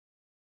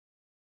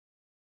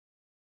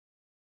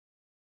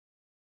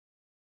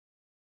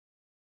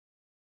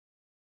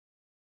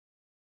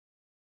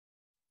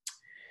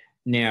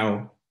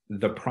Now,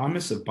 the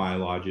promise of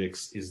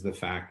biologics is the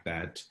fact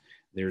that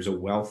there's a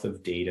wealth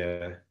of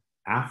data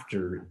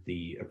after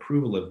the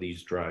approval of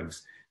these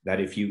drugs that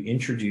if you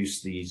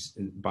introduce these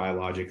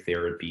biologic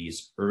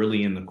therapies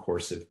early in the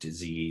course of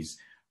disease,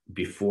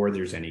 before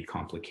there's any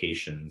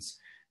complications,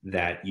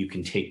 that you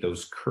can take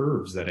those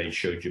curves that I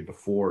showed you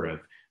before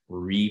of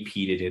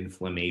repeated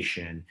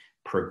inflammation,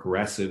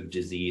 progressive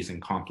disease,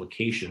 and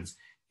complications,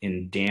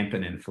 and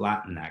dampen and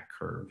flatten that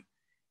curve.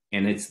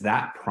 And it's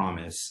that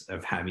promise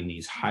of having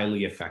these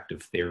highly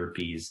effective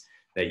therapies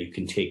that you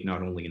can take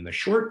not only in the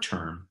short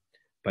term,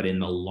 but in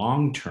the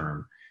long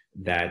term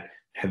that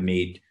have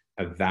made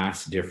a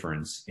vast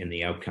difference in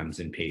the outcomes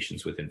in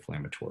patients with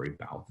inflammatory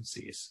bowel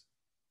disease.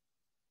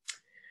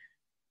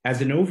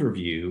 As an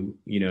overview,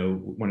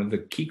 one of the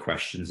key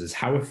questions is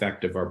how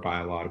effective are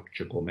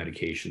biological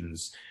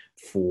medications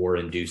for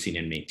inducing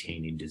and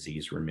maintaining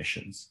disease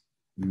remission.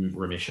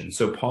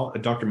 So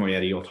Dr.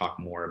 Moietti will talk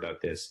more about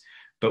this,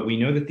 but we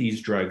know that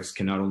these drugs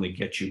can not only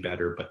get you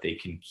better, but they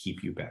can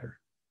keep you better.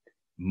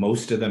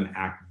 Most of them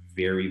act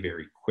very,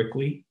 very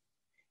quickly.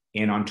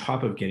 And on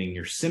top of getting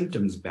your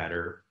symptoms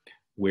better,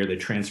 where the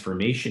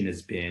transformation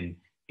has been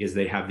is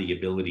they have the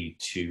ability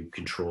to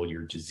control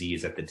your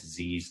disease at the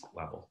disease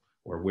level,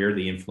 or where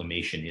the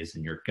inflammation is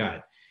in your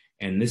gut.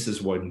 And this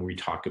is when we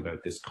talk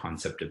about this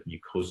concept of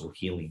mucosal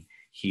healing,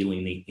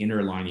 healing the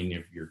inner lining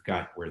of your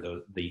gut where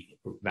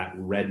that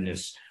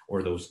redness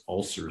or those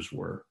ulcers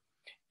were.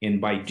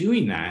 And by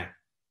doing that,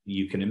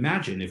 you can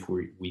imagine if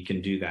we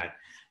can do that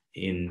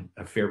in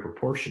a fair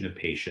proportion of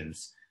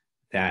patients,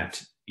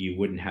 that you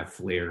wouldn't have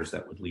flares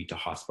that would lead to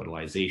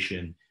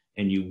hospitalization,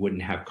 and you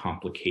wouldn't have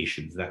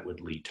complications that would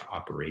lead to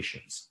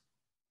operations.